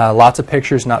lots of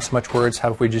pictures, not so much words.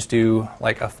 How if we just do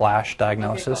like a flash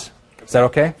diagnosis? Okay, cool. Is that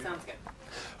okay? Sounds good.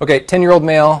 Okay, 10-year-old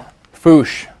male,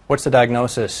 Foosh. What's the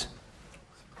diagnosis?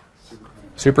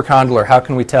 Supracondylar. How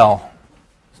can we tell?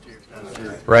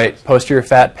 Right, posterior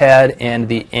fat pad, and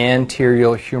the anterior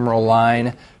humeral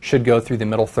line should go through the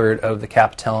middle third of the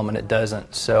capitellum, and it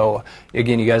doesn't. So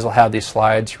again, you guys will have these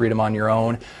slides. Read them on your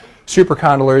own.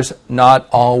 Supracondylars, not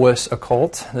always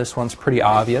occult. This one's pretty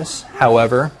obvious.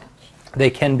 However, they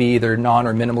can be either non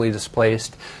or minimally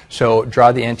displaced. So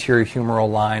draw the anterior humeral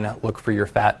line. Look for your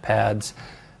fat pads.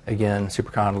 Again,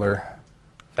 supracondylar,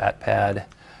 fat pad.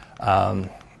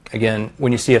 Again,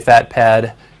 when you see a fat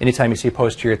pad, anytime you see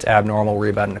posterior, it's abnormal. Worry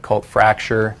about an occult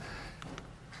fracture.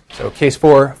 So case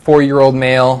 4, 4-year-old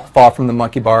male, fall from the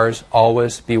monkey bars.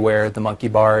 Always beware the monkey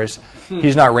bars.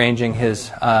 He's not ranging his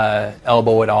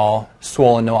elbow at all.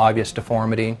 Swollen, no obvious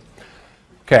deformity.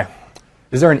 Okay.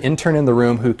 Is there an intern in the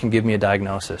room who can give me a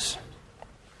diagnosis?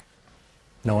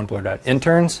 No one blurred out.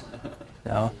 Interns?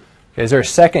 No. Okay. Is there a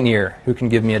second year who can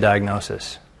give me a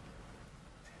diagnosis?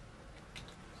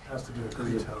 Has to do with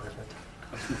retail, I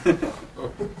think.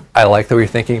 I like the way you're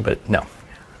thinking, but no.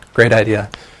 Great idea.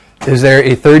 Is there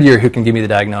a third year who can give me the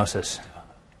diagnosis?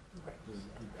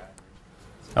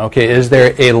 Okay, is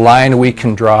there a line we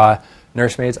can draw?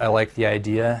 Nursemaids, I like the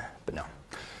idea, but no.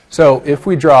 So if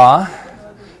we draw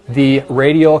the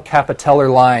radial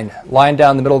capitellar line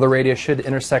down the middle of the radius should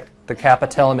intersect the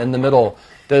capitellum in the middle.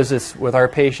 Does this with our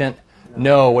patient?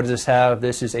 No. What does this have?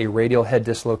 This is a radial head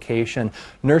dislocation.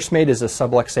 Nursemaid is a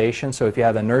subluxation, so if you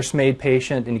have a nursemaid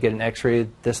patient and you get an x-ray,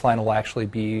 this line will actually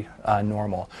be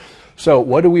normal. So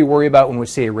what do we worry about when we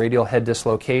see a radial head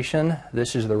dislocation?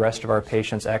 This is the rest of our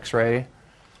patient's x-ray.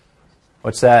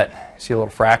 What's that? See a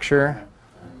little fracture?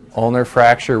 Ulnar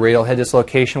fracture, radial head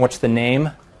dislocation. What's the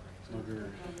name?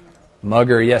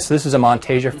 Mugger. Yes, this is a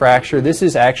Montesia fracture. This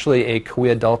is actually a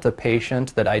Coia delta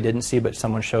patient that I didn't see, but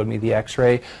someone showed me the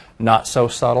x-ray. Not so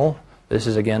subtle. This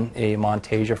is, again, a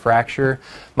Montesia fracture.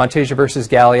 Montesia versus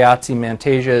Galeazzi.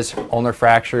 Montesia is ulnar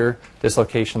fracture,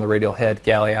 dislocation of the radial head.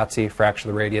 Galeazzi, fracture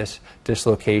of the radius,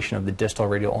 dislocation of the distal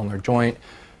radial ulnar joint.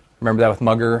 Remember that with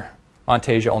Mugger?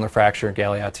 Montesia, ulnar fracture,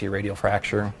 Galeazzi, radial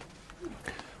fracture.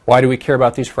 Why do we care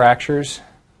about these fractures?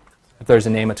 If there's a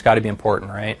name, it's got to be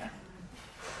important, right?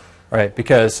 Right,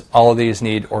 because all of these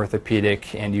need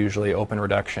orthopedic and usually open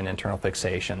reduction, internal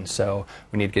fixation. So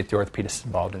we need to get the orthopedist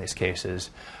involved in these cases.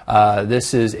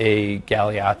 This is a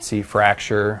Galeazzi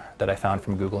fracture that I found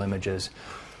from Google Images.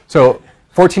 So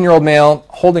 14-year-old male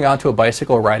holding onto a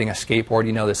bicycle, riding a skateboard.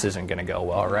 You know this isn't going to go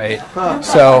well, right?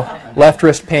 So left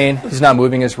wrist pain. He's not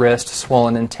moving his wrist,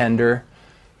 swollen and tender.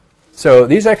 So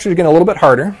these actually are getting a little bit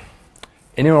harder.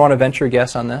 Anyone want to venture a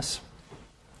guess on this?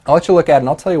 I'll let you look at it, and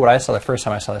I'll tell you what I saw the first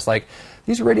time I saw this. Like,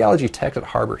 these radiology techs at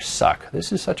Harbor suck.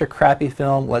 This is such a crappy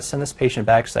film. Let's send this patient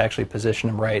back so I actually position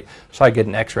him right so I get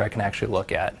an x-ray I can actually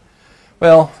look at.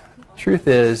 Well, truth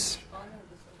is,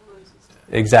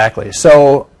 exactly.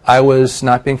 So I was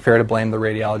not being fair to blame the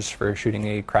radiologist for shooting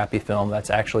a crappy film. That's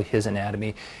actually his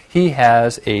anatomy. He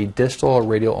has a distal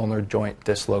radial ulnar joint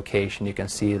dislocation. You can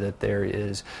see that there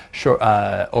is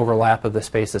overlap of the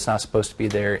space that's not supposed to be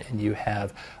there, and you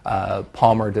have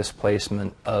palmar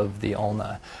displacement of the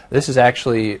ulna. This is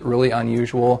actually really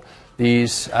unusual.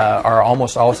 These are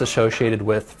almost always associated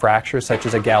with fractures, such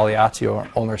as a Galeazzi or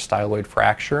ulnar styloid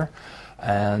fracture.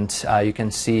 And you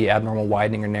can see abnormal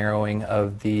widening or narrowing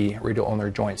of the radial ulnar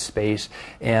joint space,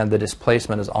 and the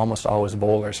displacement is almost always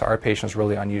volar. So our patient is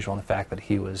really unusual in the fact that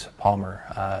he was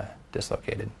palmar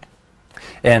dislocated.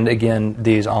 And again,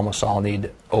 these almost all need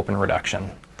open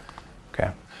reduction. Okay.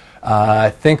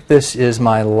 I think this is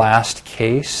my last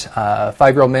case.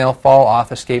 5-year-old male fall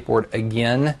off a skateboard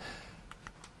again.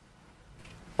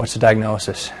 What's the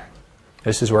diagnosis?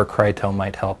 This is where Crito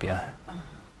might help you.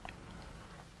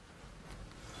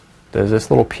 Does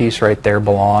this little piece right there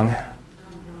belong?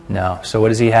 No. So what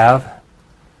does he have?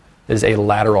 Is a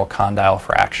lateral condyle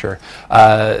fracture.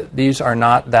 These are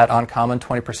not that uncommon.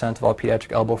 20% of all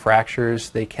pediatric elbow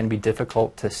fractures. They can be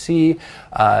difficult to see.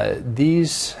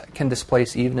 These can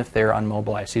displace even if they're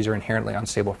unmobilized. These are inherently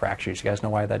unstable fractures. You guys know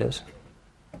why that is?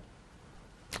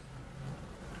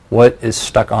 What is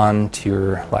stuck onto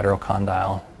your lateral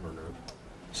condyle?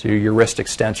 So your wrist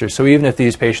extensor. So even if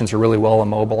these patients are really well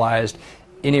immobilized,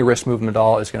 any wrist movement at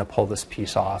all is going to pull this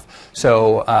piece off.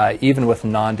 So even with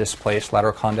non-displaced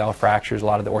lateral condyle fractures, a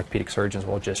lot of the orthopedic surgeons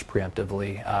will just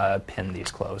preemptively pin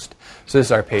these closed. So this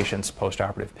is our patient's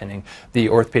post-operative pinning. The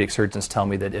orthopedic surgeons tell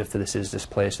me that if this is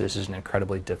displaced, this is an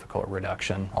incredibly difficult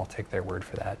reduction. I'll take their word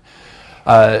for that.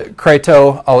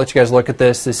 Crito, I'll let you guys look at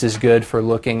this. This is good for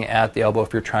looking at the elbow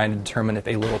if you're trying to determine if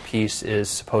a little piece is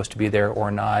supposed to be there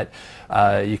or not.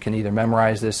 You can either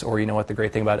memorize this, or you know what the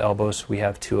great thing about elbows, we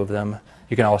have 2 of them.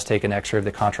 You can always take an X-ray of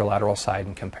the contralateral side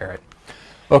and compare it.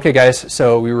 Okay, guys,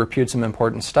 so we reviewed some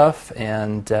important stuff,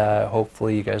 and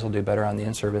hopefully you guys will do better on the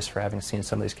in-service for having seen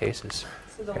some of these cases.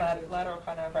 So the lateral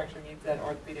condyle fracture needs an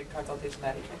orthopedic consultation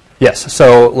that evening? Yes,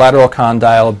 so lateral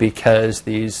condyle, because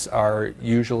these are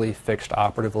usually fixed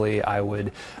operatively, I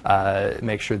would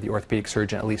make sure the orthopedic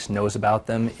surgeon at least knows about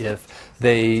them. If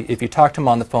you talk to them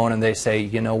on the phone and they say,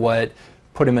 you know what,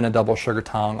 put him in a double sugar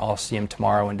tongue, I'll see him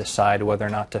tomorrow and decide whether or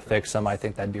not to fix them, I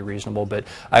think that'd be reasonable, but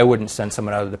I wouldn't send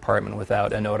someone out of the department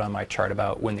without a note on my chart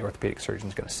about when the orthopedic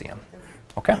surgeon's going to see him.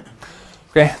 Okay?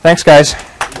 Okay, thanks guys.